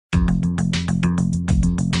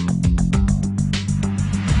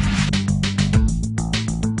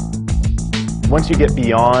Once you get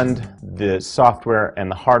beyond the software and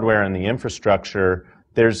the hardware and the infrastructure,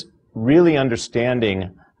 there's really understanding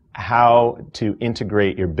how to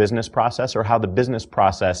integrate your business process, or how the business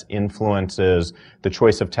process influences the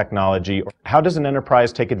choice of technology. How does an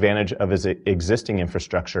enterprise take advantage of its existing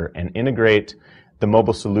infrastructure and integrate the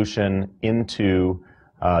mobile solution into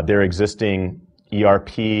their existing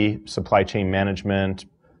ERP, supply chain management?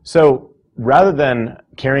 So rather than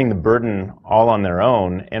carrying the burden all on their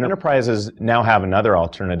own, enterprises now have another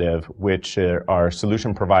alternative, which are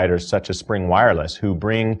solution providers such as Spring Wireless, who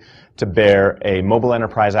bring to bear a mobile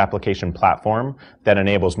enterprise application platform that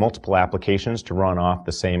enables multiple applications to run off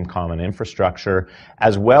the same common infrastructure,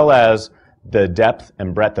 as well as the depth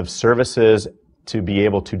and breadth of services to be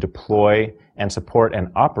able to deploy and support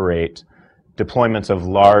and operate deployments of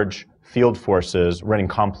large field forces running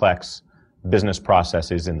complex business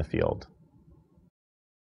processes in the field.